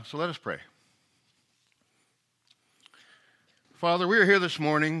So let us pray. Father, we are here this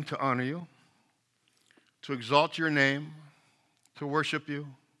morning to honor you, to exalt your name, to worship you,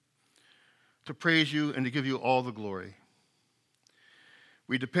 to praise you, and to give you all the glory.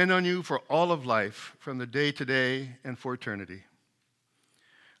 We depend on you for all of life, from the day to day and for eternity.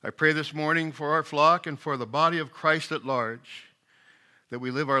 I pray this morning for our flock and for the body of Christ at large, that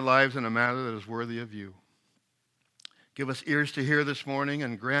we live our lives in a manner that is worthy of you. Give us ears to hear this morning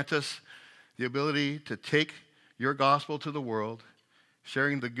and grant us the ability to take your gospel to the world,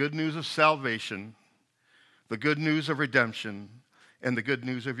 sharing the good news of salvation, the good news of redemption, and the good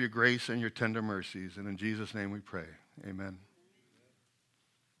news of your grace and your tender mercies. And in Jesus' name we pray. Amen.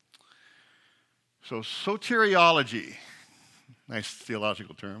 So soteriology, nice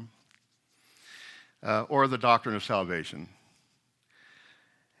theological term, or the doctrine of salvation.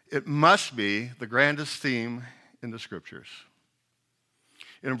 It must be the grandest theme in the Scriptures.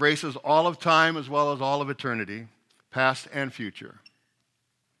 It embraces all of time as well as all of eternity, past and future.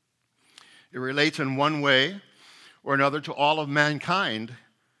 It relates in one way or another to all of mankind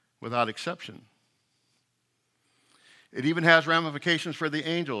without exception. It even has ramifications for the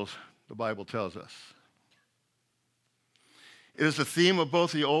angels, the Bible tells us. It is the theme of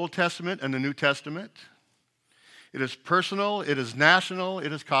both the Old Testament and the New Testament. It is personal, it is national,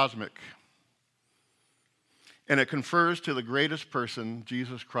 it is cosmic. And it confers to the greatest person,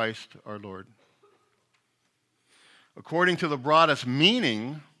 Jesus Christ our Lord. According to the broadest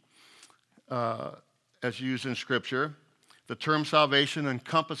meaning, as used in Scripture, the term salvation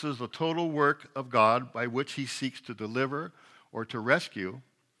encompasses the total work of God by which he seeks to deliver or to rescue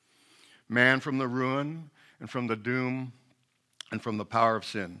man from the ruin and from the doom and from the power of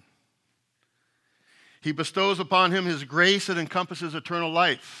sin. He bestows upon him his grace that encompasses eternal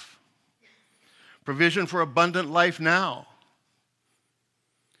life, provision for abundant life now,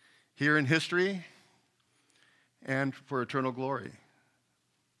 here in history, and for eternal glory.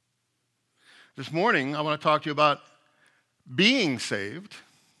 This morning, I want to talk to you about being saved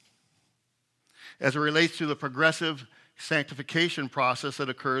as it relates to the progressive sanctification process that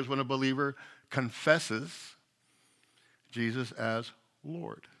occurs when a believer confesses Jesus as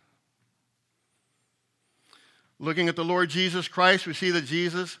Lord. Looking at the Lord Jesus Christ, we see that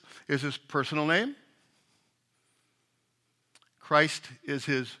Jesus is his personal name. Christ is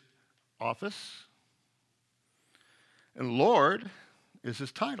his office. And Lord is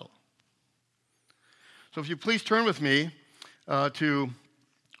his title. So if you please turn with me to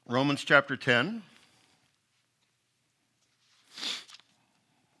Romans chapter 10.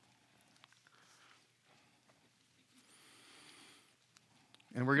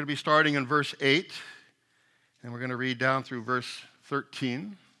 And we're going to be starting in verse 8. And we're going to read down through verse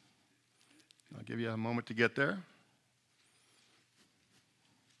 13. I'll give you a moment to get there.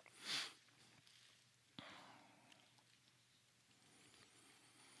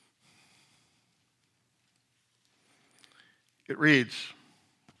 It reads,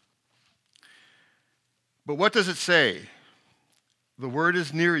 "But what does it say? The word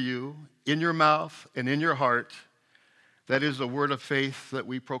is near you, in your mouth and in your heart. That is the word of faith that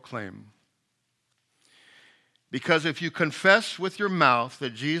we proclaim. Because if you confess with your mouth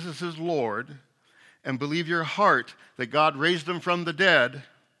that Jesus is Lord and believe your heart that God raised him from the dead,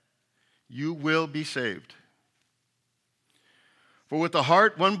 you will be saved. For with the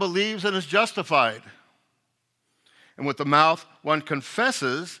heart one believes and is justified, and with the mouth one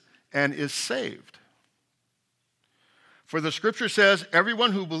confesses and is saved. For the Scripture says,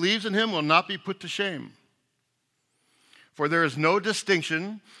 everyone who believes in him will not be put to shame. For there is no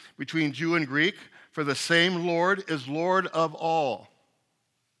distinction between Jew and Greek, for the same Lord is Lord of all,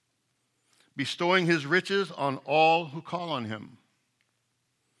 bestowing his riches on all who call on him.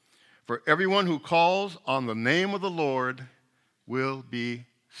 For everyone who calls on the name of the Lord will be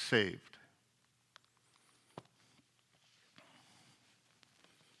saved."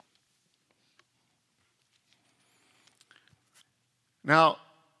 Now,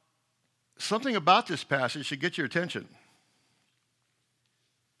 something about this passage should get your attention.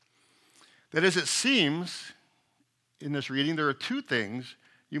 That is, it seems in this reading there are two things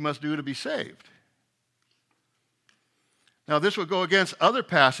you must do to be saved. Now, this would go against other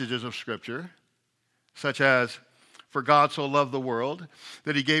passages of Scripture, such as, "For God so loved the world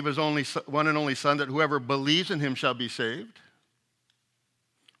that he gave his one and only Son, that whoever believes in him shall be saved."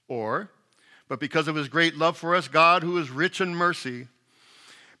 Or, "But because of his great love for us, God, who is rich in mercy,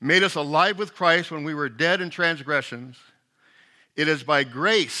 made us alive with Christ when we were dead in transgressions. It is by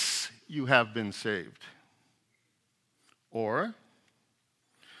grace you have been saved." Or,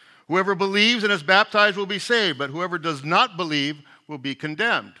 "Whoever believes and is baptized will be saved, but whoever does not believe will be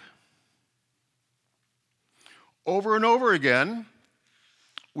condemned. Over and over again,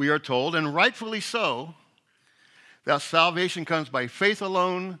 we are told, and rightfully so, that salvation comes by faith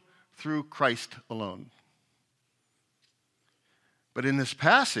alone, through Christ alone. But in this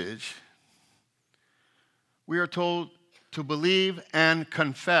passage, we are told to believe and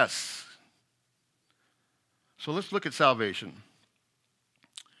confess. So let's look at salvation.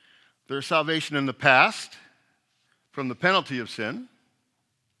 There's salvation in the past from the penalty of sin.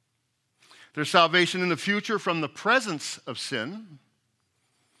 There's salvation in the future from the presence of sin.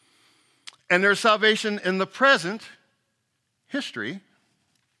 And there's salvation in the present history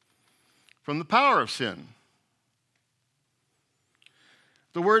from the power of sin.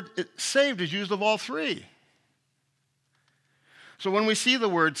 The word saved is used of all three. So when we see the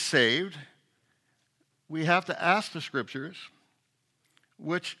word saved, we have to ask the scriptures,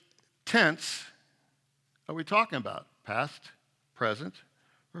 which tense are we talking about? Past, present,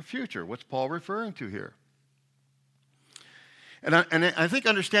 or future? What's Paul referring to here? And I think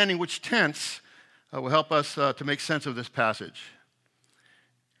understanding which tense will help us to make sense of this passage.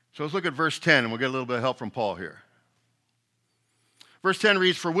 So let's look at verse 10, and we'll get a little bit of help from Paul here. Verse 10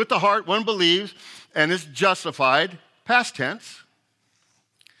 reads, "For with the heart one believes and is justified," past tense,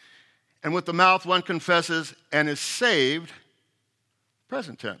 "and with the mouth one confesses and is saved,"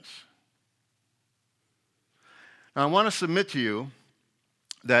 present tense. Now I want to submit to you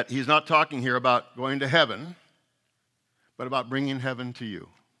that he's not talking here about going to heaven, but about bringing heaven to you.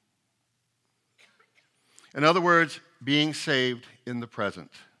 In other words, being saved in the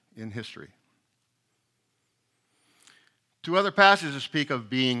present, in history. Two other passages speak of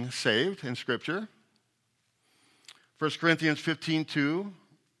being saved in Scripture. 1 Corinthians 15:2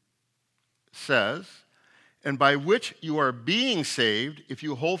 says, "And by which you are being saved, if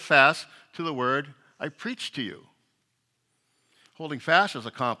you hold fast to the word I preached to you." Holding fast is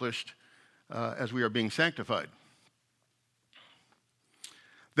accomplished as we are being sanctified.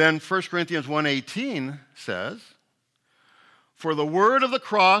 Then 1 Corinthians 1:18 says, "For the word of the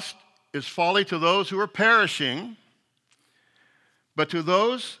cross is folly to those who are perishing, but to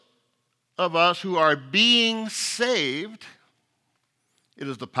those of us who are being saved, it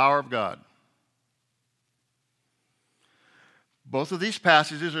is the power of God." Both of these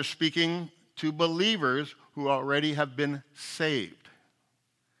passages are speaking to believers who already have been saved.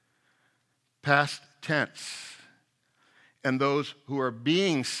 Past tense. And those who are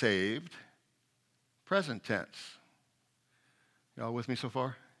being saved, present tense. Y'all with me so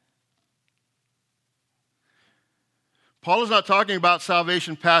far? Paul is not talking about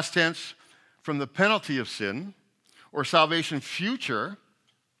salvation past tense from the penalty of sin, or salvation future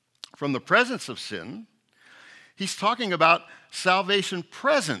from the presence of sin. He's talking about salvation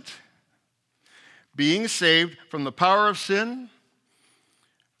present, being saved from the power of sin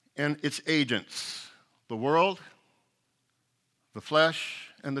and its agents, the world, the flesh,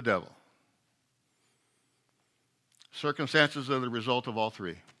 and the devil. Circumstances are the result of all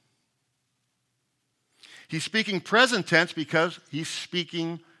three. He's speaking present tense because he's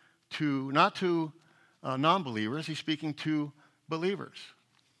speaking to, not to non-believers, he's speaking to believers.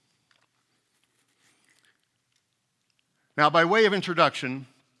 Now, by way of introduction,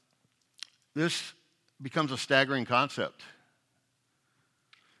 this becomes a staggering concept.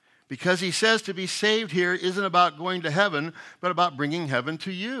 Because he says to be saved here isn't about going to heaven, but about bringing heaven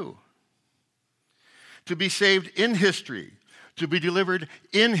to you. To be saved in history, to be delivered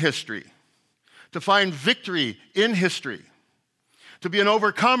in history, to find victory in history, to be an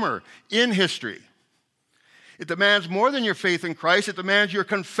overcomer in history. It demands more than your faith in Christ. It demands your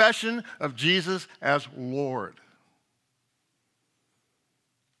confession of Jesus as Lord.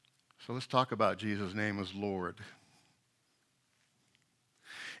 So let's talk about Jesus' name as Lord.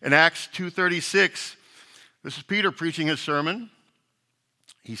 In Acts 2:36, this is Peter preaching his sermon.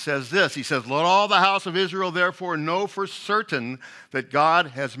 He says this, he says, "Let all the house of Israel therefore know for certain that God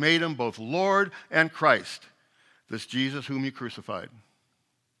has made him both Lord and Christ, this Jesus whom you crucified."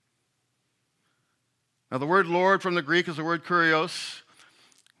 Now the word Lord from the Greek is the word kurios,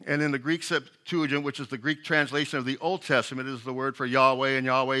 and in the Greek Septuagint, which is the Greek translation of the Old Testament, is the word for Yahweh, and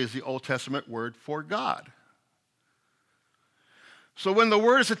Yahweh is the Old Testament word for God. So when the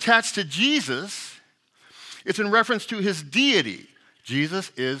word is attached to Jesus, it's in reference to his deity.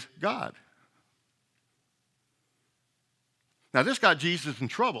 Jesus is God. Now this got Jesus in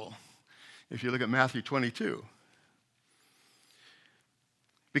trouble, if you look at Matthew 22.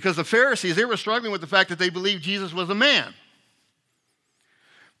 Because the Pharisees, they were struggling with the fact that they believed Jesus was a man.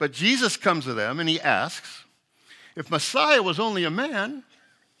 But Jesus comes to them and he asks, if Messiah was only a man,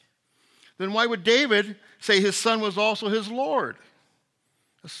 then why would David say his son was also his Lord?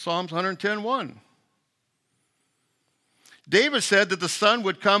 That's Psalms 110:1. David said that the Son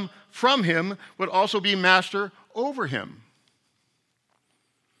would come from him, would also be master over him.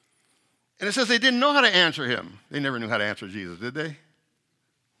 And it says they didn't know how to answer him. They never knew how to answer Jesus, did they?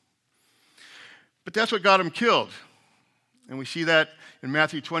 But that's what got him killed. And we see that in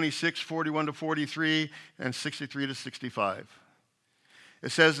Matthew 26:41-43 and 63-65.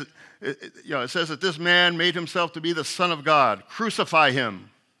 It says that this man made himself to be the Son of God. Crucify him.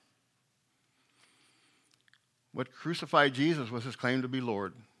 What crucified Jesus was his claim to be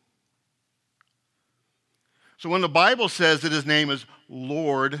Lord. So when the Bible says that his name is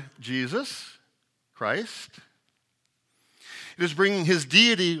Lord Jesus Christ, it is bringing his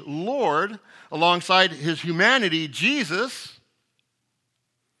deity, Lord, alongside his humanity, Jesus,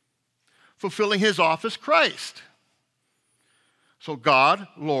 fulfilling his office, Christ. So God,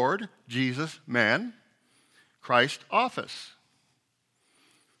 Lord, Jesus, man, Christ, office.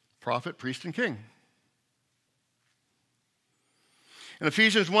 Prophet, priest, and king. In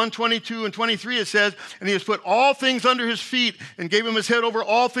Ephesians 1:22 and 23, it says, and he has put all things under his feet and gave him his head over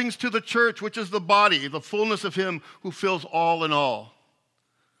all things to the church, which is the body, the fullness of him who fills all in all.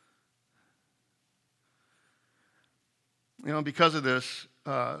 Because of this,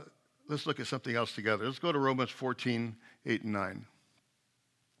 let's look at something else together. Let's go to Romans 14:8 and 9.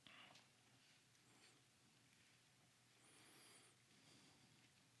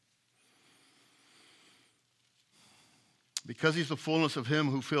 Because he's the fullness of him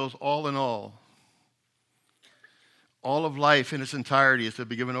who fills all in all. All of life in its entirety is to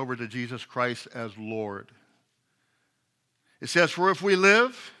be given over to Jesus Christ as Lord. It says, for if we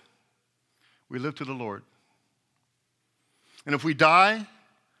live to the Lord. And if we die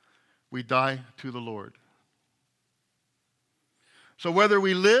to the Lord. So whether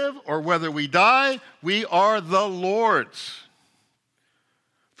we live or whether we die, we are the Lord's.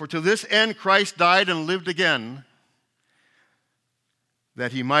 For to this end Christ died and lived again,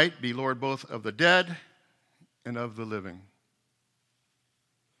 that he might be Lord both of the dead and of the living.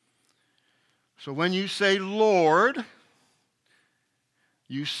 So when you say Lord,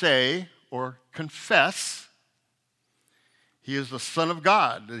 you say or confess he is the Son of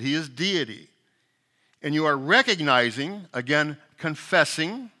God, that he is deity. And you are recognizing, again,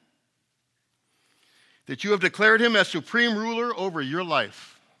 confessing, that you have declared him as supreme ruler over your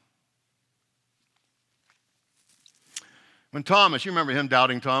life. When Thomas, you remember him,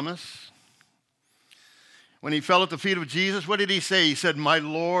 doubting Thomas? When he fell at the feet of Jesus, what did he say? He said, my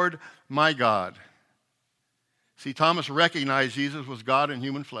Lord, my God. See, Thomas recognized Jesus was God in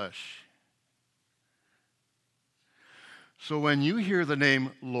human flesh. So when you hear the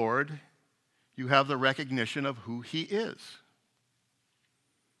name Lord, you have the recognition of who he is.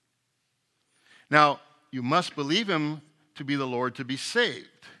 Now, you must believe him to be the Lord to be saved.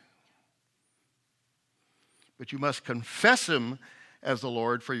 But you must confess him as the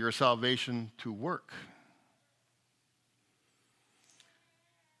Lord for your salvation to work.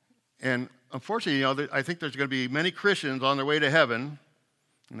 And unfortunately, I think there's going to be many Christians on their way to heaven,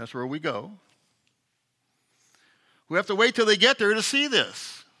 and that's where we go, who have to wait till they get there to see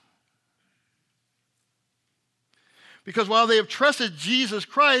this. Because while they have trusted Jesus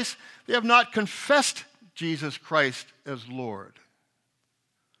Christ, they have not confessed Jesus Christ as Lord.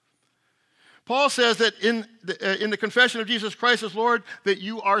 Paul says that in the confession of Jesus Christ as Lord, that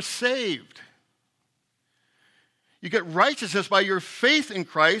you are saved. You get righteousness by your faith in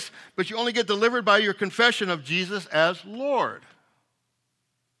Christ, but you only get delivered by your confession of Jesus as Lord.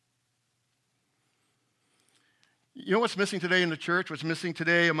 You know what's missing today in the church? What's missing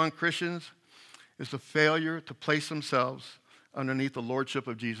today among Christians is the failure to place themselves underneath the lordship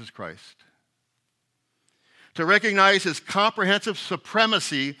of Jesus Christ. To recognize his comprehensive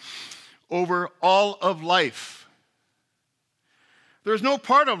supremacy over all of life. There is no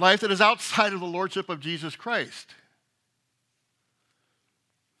part of life that is outside of the lordship of Jesus Christ.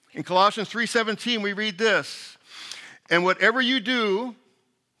 In Colossians 3:17, we read this, and whatever you do,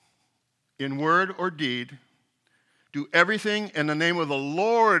 in word or deed, do everything in the name of the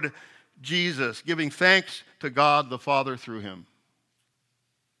Lord Jesus, giving thanks to God the Father through him.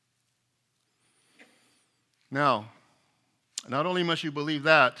 Now, not only must you believe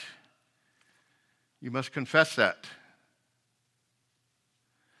that, you must confess that.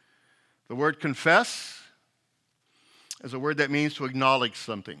 The word confess is a word that means to acknowledge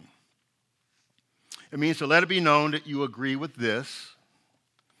something. It means to let it be known that you agree with this.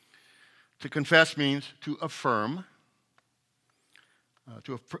 To confess means to affirm.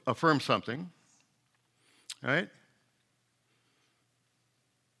 Affirm something. All right?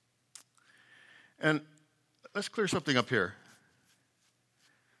 And let's clear something up here.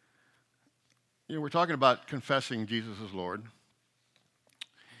 we're talking about confessing Jesus as Lord.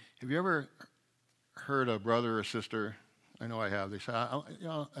 Have you ever heard a brother or sister, I know I have, they say,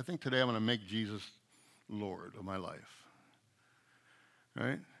 I think today I'm going to make Jesus Lord of my life.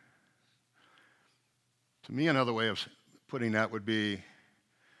 Right? To me, another way of putting that would be,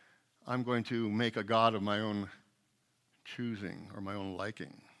 I'm going to make a God of my own choosing or my own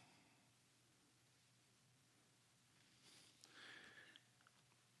liking.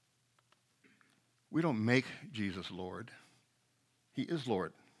 We don't make Jesus Lord. He is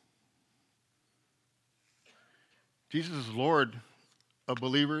Lord. Jesus is Lord of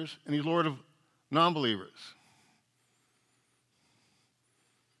believers, and he's Lord of non-believers.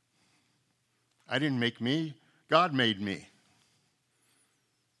 I didn't make me. God made me.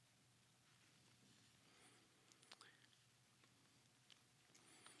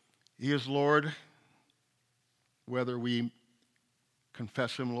 He is Lord whether we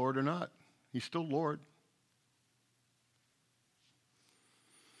confess him Lord or not. He's still Lord.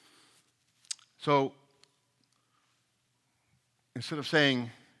 So, instead of saying,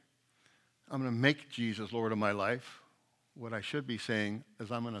 I'm going to make Jesus Lord of my life, what I should be saying is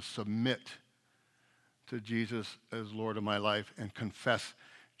I'm going to submit to Jesus as Lord of my life and confess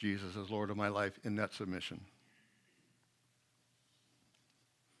Jesus as Lord of my life in that submission.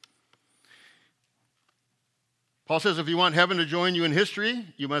 Paul says if you want heaven to join you in history,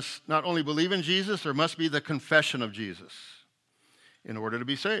 you must not only believe in Jesus, there must be the confession of Jesus in order to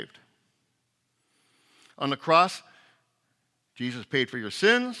be saved. On the cross, Jesus paid for your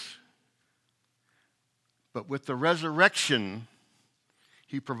sins, but with the resurrection,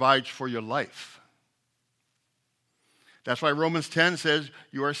 he provides for your life. That's why Romans 10 says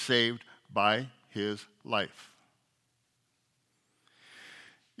you are saved by his life.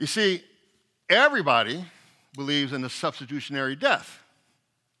 You see, everybody believes in the substitutionary death.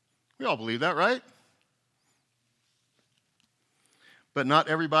 We all believe that, right? But not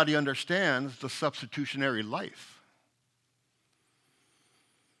everybody understands the substitutionary life.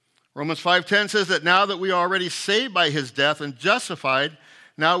 Romans 5:10 says that now that we are already saved by his death and justified,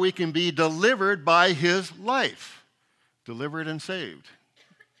 now we can be delivered by his life. Delivered and saved.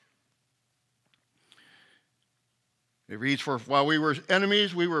 It reads, for while we were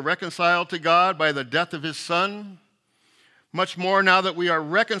enemies, we were reconciled to God by the death of his Son. Much more, now that we are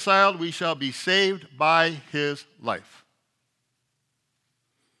reconciled, we shall be saved by his life.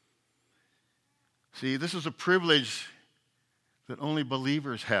 See, this is a privilege that only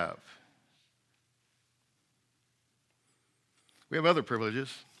believers have. We have other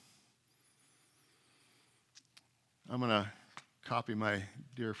privileges. I'm going to copy my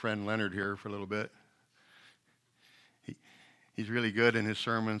dear friend Leonard here for a little bit. He's really good in his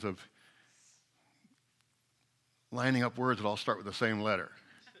sermons of lining up words that all start with the same letter,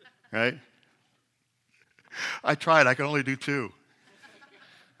 right? I tried. I could only do two.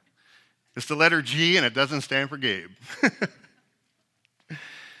 It's the letter G, and it doesn't stand for Gabe.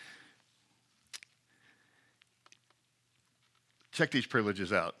 Check these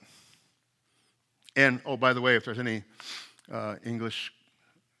privileges out. And, oh, by the way, if there's any English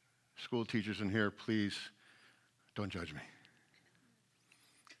school teachers in here, please don't judge me.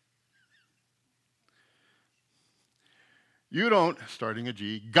 You don't, starting a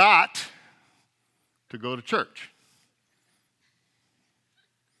G, got to go to church.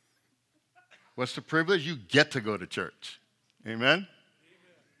 What's the privilege? You get to go to church. Amen? Amen.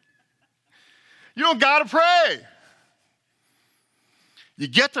 You don't got to pray. You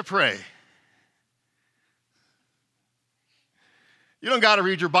get to pray. You don't got to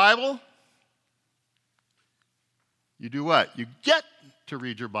read your Bible. You do what? You get to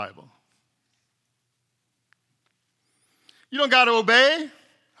read your Bible. You don't got to obey.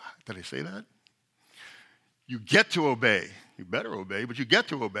 Did I say that? You get to obey. You better obey, but you get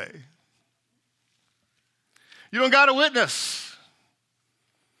to obey. You don't got to witness.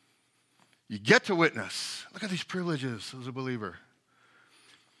 You get to witness. Look at these privileges as a believer.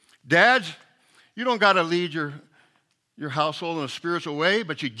 Dads, you don't got to lead your household in a spiritual way,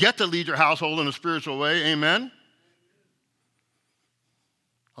 but you get to lead your household in a spiritual way. Amen?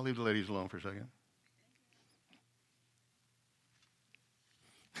 I'll leave the ladies alone for a second.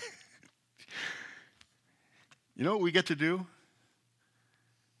 You know what we get to do?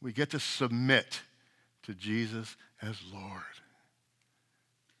 We get to submit to Jesus as Lord.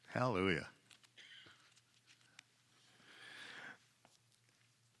 Hallelujah.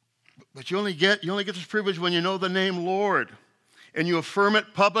 But you only get this privilege when you know the name Lord and you affirm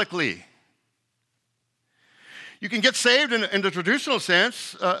it publicly. You can get saved in the traditional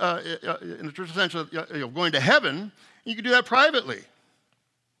sense, of going to heaven. And you can do that privately.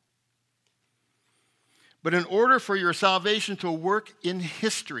 But in order for your salvation to work in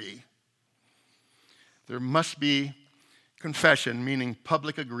history, there must be confession, meaning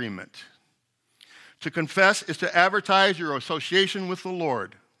public agreement. To confess is to advertise your association with the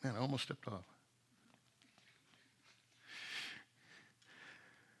Lord. Man, I almost stepped off.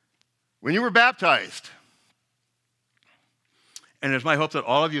 When you were baptized, and it's my hope that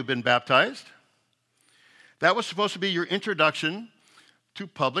all of you have been baptized, that was supposed to be your introduction to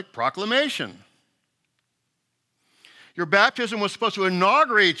public proclamation. Your baptism was supposed to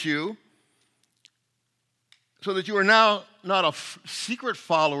inaugurate you so that you are now not a secret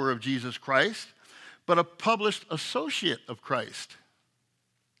follower of Jesus Christ, but a published associate of Christ.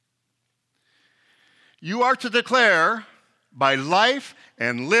 You are to declare by life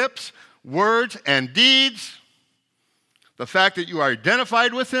and lips, words and deeds, the fact that you are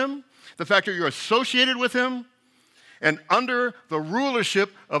identified with him, the fact that you're associated with him, and under the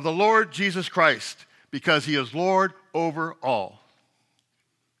rulership of the Lord Jesus Christ, because he is Lord over all.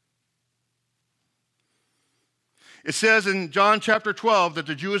 It says in John chapter 12 that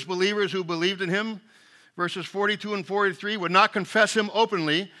the Jewish believers who believed in him, verses 42 and 43, would not confess him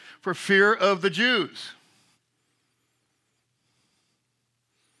openly for fear of the Jews.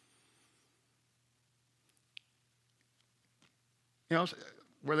 You know,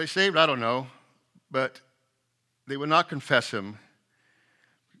 were they saved? I don't know. But they would not confess him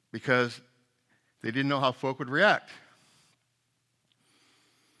because they didn't know how folk would react.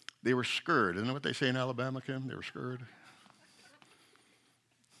 They were scared. Isn't that what they say in Alabama, Kim? They were scared.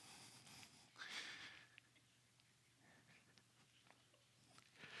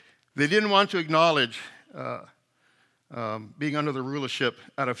 They didn't want to acknowledge being under the rulership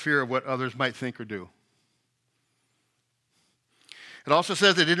out of fear of what others might think or do. It also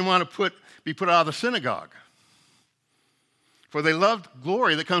says they didn't want to be put out of the synagogue. For they loved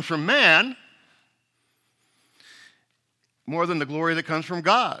glory that comes from man more than the glory that comes from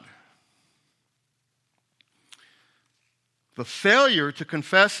God. The failure to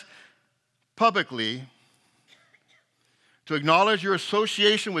confess publicly, to acknowledge your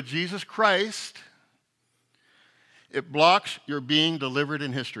association with Jesus Christ, it blocks your being delivered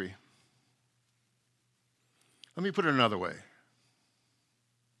in history. Let me put it another way.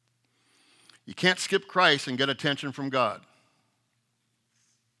 You can't skip Christ and get attention from God.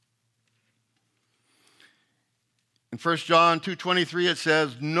 In 1 John 2:23 it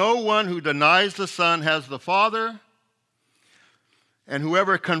says, "No one who denies the Son has the Father, and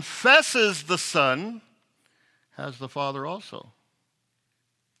whoever confesses the Son has the Father also."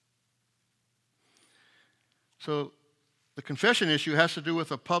 So the confession issue has to do with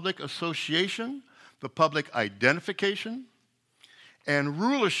the public association, the public identification, and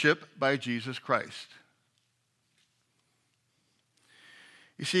rulership by Jesus Christ.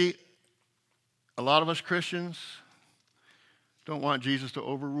 You see, a lot of us Christians don't want Jesus to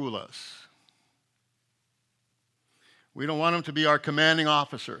overrule us. We don't want him to be our commanding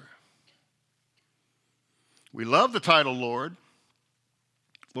officer. We love the title Lord.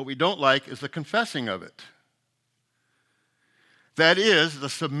 What we don't like is the confessing of it. That is, the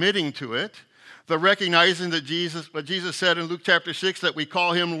submitting to it, the recognizing that what Jesus said in Luke chapter 6, that we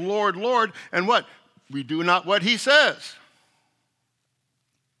call him Lord, Lord, and what? We do not what he says.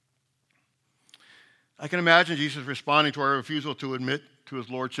 I can imagine Jesus responding to our refusal to admit to his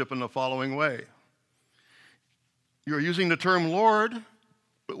lordship in the following way. You're using the term Lord,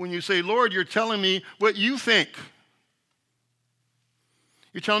 but when you say Lord, you're telling me what you think.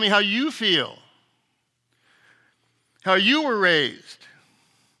 You're telling me how you feel, how you were raised,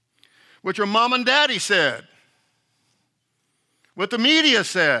 what your mom and daddy said, what the media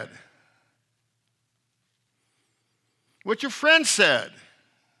said, what your friends said.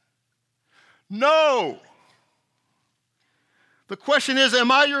 No. The question is,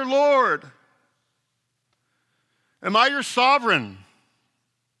 am I your Lord? Am I your sovereign?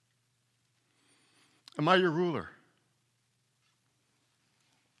 Am I your ruler?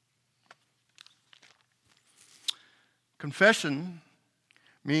 Confession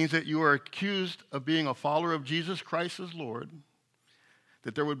means that you are accused of being a follower of Jesus Christ as Lord,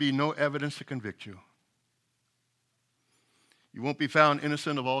 that there would be no evidence to convict you. You won't be found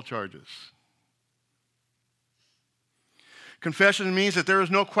innocent of all charges. Confession means that there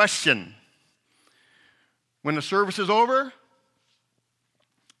is no question. When the service is over,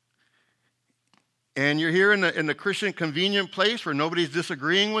 and you're here in the Christian convenient place where nobody's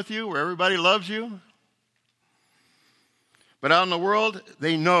disagreeing with you, where everybody loves you, but out in the world,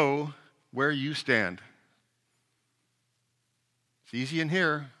 they know where you stand. It's easy in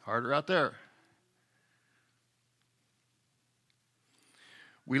here, harder out there.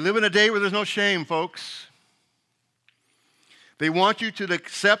 We live in a day where there's no shame, folks. They want you to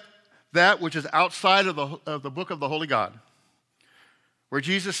accept that which is outside of the book of the Holy God. Where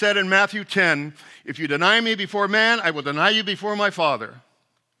Jesus said in Matthew 10, if you deny me before man, I will deny you before my Father.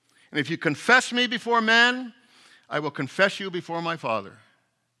 And if you confess me before man, I will confess you before my Father.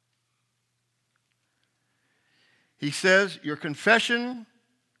 He says your confession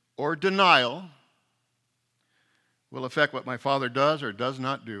or denial will affect what my Father does or does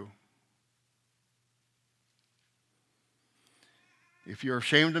not do. If you're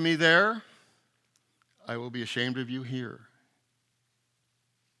ashamed of me there, I will be ashamed of you here.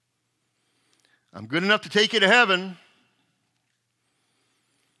 I'm good enough to take you to heaven,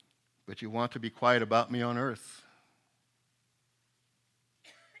 but you want to be quiet about me on earth.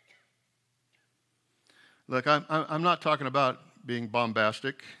 Look, I'm not talking about being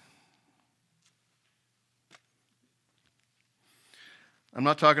bombastic. I'm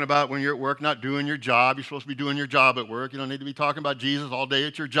not talking about when you're at work not doing your job. You're supposed to be doing your job at work. You don't need to be talking about Jesus all day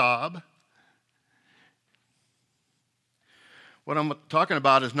at your job. What I'm talking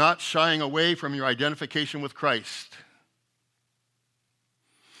about is not shying away from your identification with Christ.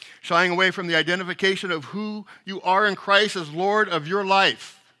 Shying away from the identification of who you are in Christ as Lord of your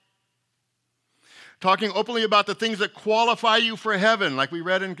life. Talking openly about the things that qualify you for heaven, like we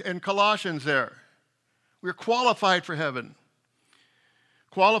read in Colossians there. We're qualified for heaven.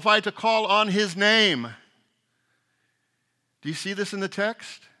 Qualified to call on his name. Do you see this in the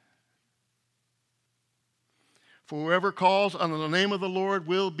text? For whoever calls on the name of the Lord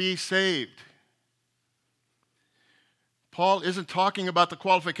will be saved. Paul isn't talking about the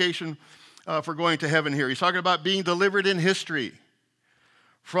qualification for going to heaven here. He's talking about being delivered in history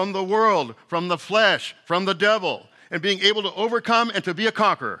from the world, from the flesh, from the devil, and being able to overcome and to be a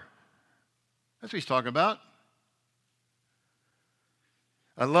conqueror. That's what he's talking about.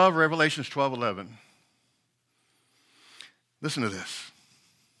 I love Revelations 12:11. Listen to this.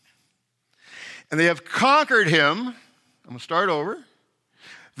 And they have conquered him. I'm going to start over.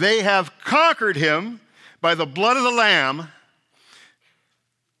 They have conquered him by the blood of the Lamb.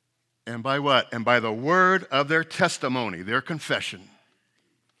 And by what? And by the word of their testimony, their confession.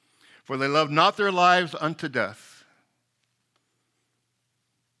 For they loved not their lives unto death.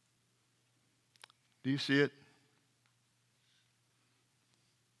 Do you see it?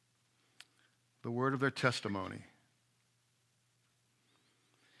 The word of their testimony.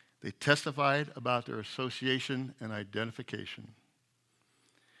 They testified about their association and identification.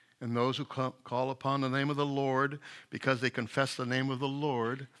 And those who call upon the name of the Lord, because they confess the name of the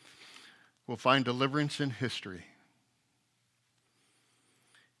Lord, will find deliverance in history.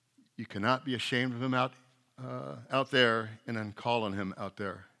 You cannot be ashamed of him out there and then call on him out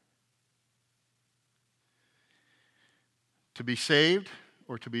there. To be saved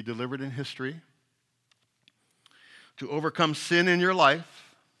or to be delivered in history, to overcome sin in your life,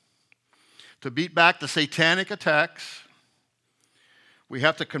 to beat back the satanic attacks, we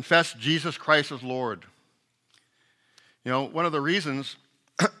have to confess Jesus Christ as Lord. You know, one of the reasons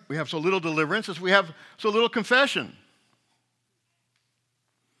we have so little deliverance is we have so little confession.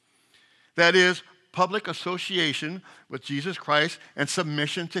 That is, public association with Jesus Christ and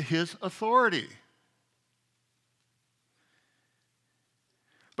submission to his authority.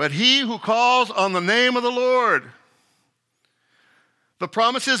 But he who calls on the name of the Lord, the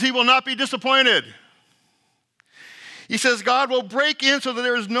promise is he will not be disappointed. He says God will break in so that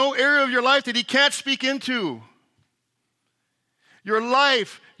there is no area of your life that he can't speak into. Your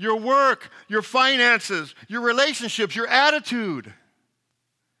life, your work, your finances, your relationships, your attitude.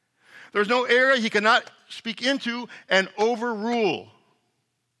 There's no area he cannot speak into and overrule.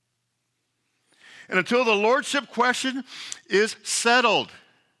 And until the lordship question is settled,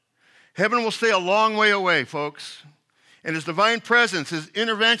 heaven will stay a long way away, folks. And his divine presence, his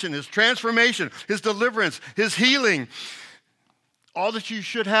intervention, his transformation, his deliverance, his healing, all that you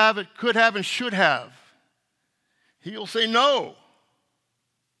should have, could have, and should have, he will say no.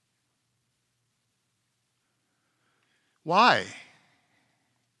 Why?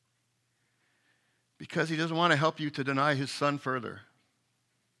 Because he doesn't want to help you to deny his son further.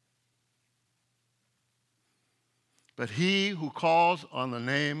 But he who calls on the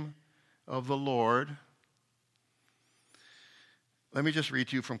name of the Lord. Let me just read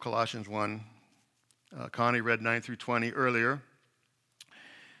to you from Colossians 1. Connie read 9 through 20 earlier.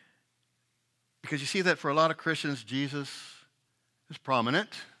 Because you see that for a lot of Christians, Jesus is prominent,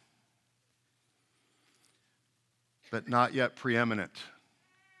 but not yet preeminent.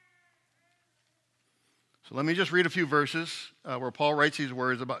 So let me just read a few verses where Paul writes these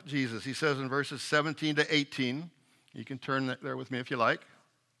words about Jesus. He says in verses 17 to 18, you can turn there with me if you like.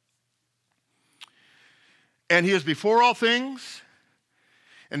 And he is before all things,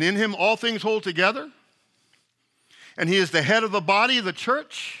 and in him all things hold together. And he is the head of the body, the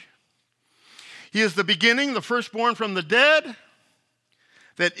church. He is the beginning, the firstborn from the dead,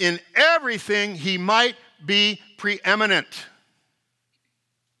 that in everything he might be preeminent.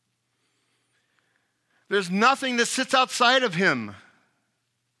 There's nothing that sits outside of him.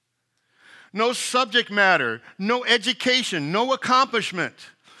 No subject matter, no education, no accomplishment,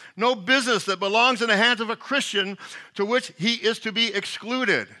 no business that belongs in the hands of a Christian to which he is to be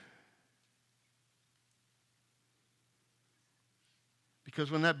excluded. Because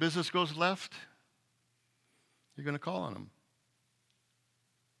when that business goes left, you're going to call on him.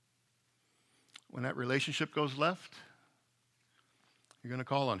 When that relationship goes left, you're going to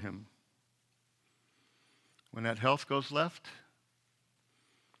call on him. When that health goes left,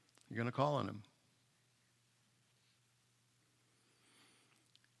 you're going to call on him.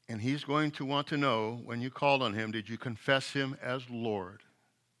 And he's going to want to know, when you called on him, did you confess him as Lord?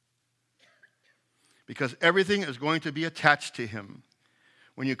 Because everything is going to be attached to him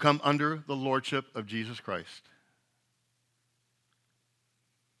when you come under the lordship of Jesus Christ.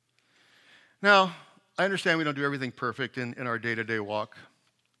 Now, I understand we don't do everything perfect in our day-to-day walk.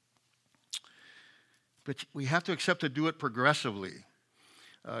 But we have to accept to do it progressively.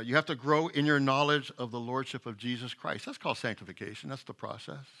 You have to grow in your knowledge of the lordship of Jesus Christ. That's called sanctification. That's the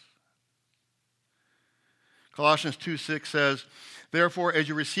process. Colossians 2:6 says, "Therefore, as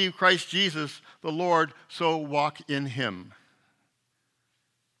you receive Christ Jesus, the Lord, so walk in him."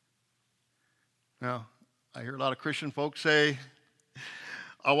 Now, I hear a lot of Christian folks say,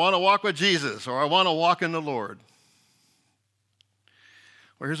 I want to walk with Jesus, or I want to walk in the Lord.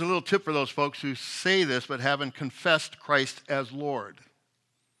 Well, here's a little tip for those folks who say this but haven't confessed Christ as Lord.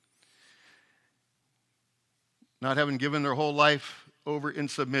 Not having given their whole life over in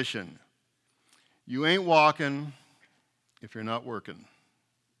submission. You ain't walking if you're not working.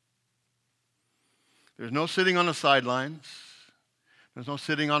 There's no sitting on the sidelines. There's no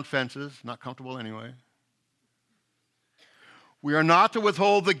sitting on fences, not comfortable anyway. We are not to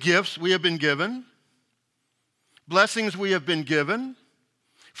withhold the gifts we have been given, blessings we have been given,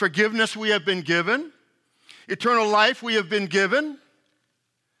 forgiveness we have been given, eternal life we have been given.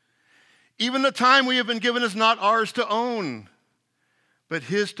 Even the time we have been given is not ours to own, but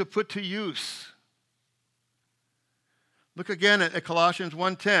his to put to use. Look again at Colossians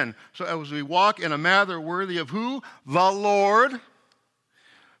 1:10. So as we walk in a manner worthy of who? The Lord,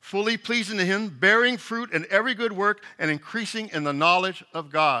 fully pleasing to him, bearing fruit in every good work, and increasing in the knowledge of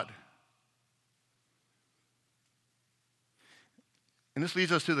God. And this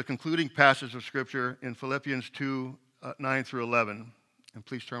leads us to the concluding passage of Scripture in Philippians 2:9 through 11. And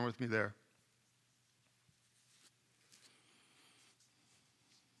please turn with me there.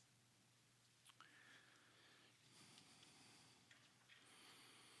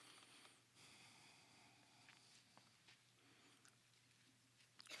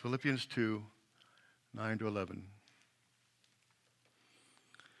 Philippians 2:9 to 11.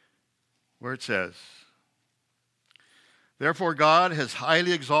 Where it says, "Therefore God has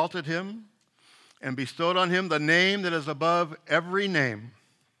highly exalted him and bestowed on him the name that is above every name,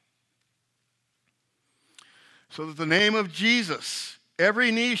 so that the name of Jesus, every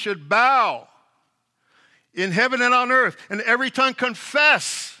knee should bow in heaven and on earth, and every tongue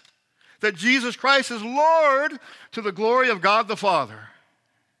confess that Jesus Christ is Lord, to the glory of God the Father."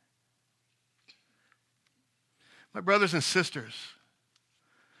 My brothers and sisters,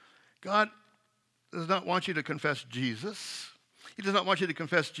 God does not want you to confess Jesus. He does not want you to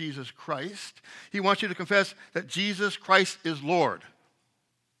confess Jesus Christ. He wants you to confess that Jesus Christ is Lord.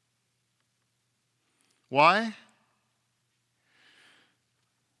 Why?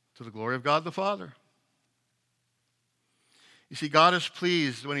 To the glory of God the Father. You see, God is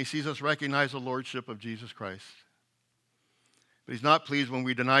pleased when he sees us recognize the lordship of Jesus Christ. But he's not pleased when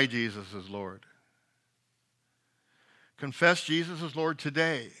we deny Jesus as Lord. Confess Jesus as Lord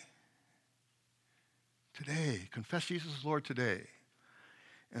today. Today. Confess Jesus as Lord today.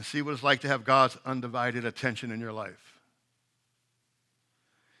 And see what it's like to have God's undivided attention in your life.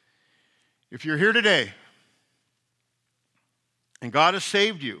 If you're here today and God has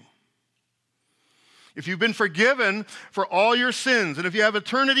saved you, if you've been forgiven for all your sins, and if you have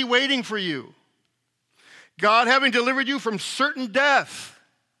eternity waiting for you, God having delivered you from certain death,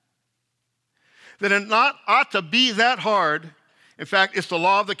 then it ought to be that hard. In fact, it's the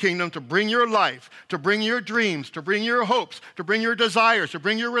law of the kingdom to bring your life, to bring your dreams, to bring your hopes, to bring your desires, to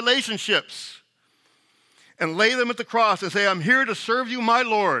bring your relationships, and lay them at the cross and say, "I'm here to serve you, my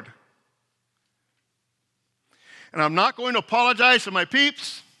Lord. And I'm not going to apologize to my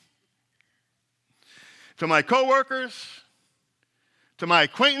peeps, to my coworkers, to my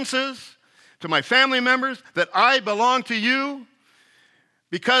acquaintances, to my family members, that I belong to you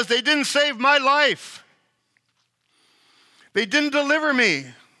because they didn't save my life. They didn't deliver me.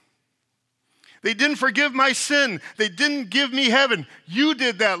 They didn't forgive my sin. They didn't give me heaven. You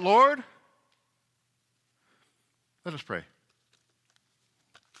did that, Lord. Let us pray.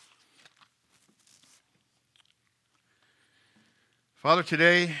 Father,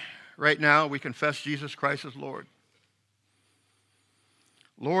 today, right now, we confess Jesus Christ as Lord.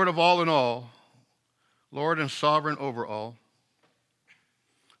 Lord of all and all, Lord and sovereign over all.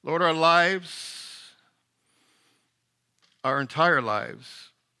 Lord, our lives, our entire lives,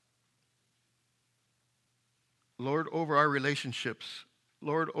 Lord, over our relationships,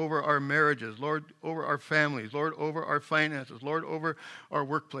 Lord, over our marriages, Lord, over our families, Lord, over our finances, Lord, over our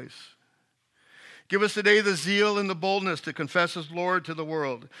workplace. Give us today the zeal and the boldness to confess as Lord to the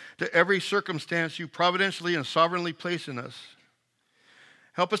world, to every circumstance you providentially and sovereignly place in us.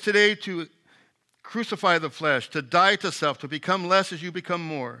 Help us today to crucify the flesh, to die to self, to become less as you become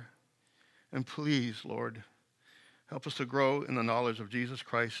more. And please, Lord, help us to grow in the knowledge of Jesus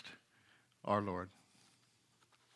Christ, our Lord.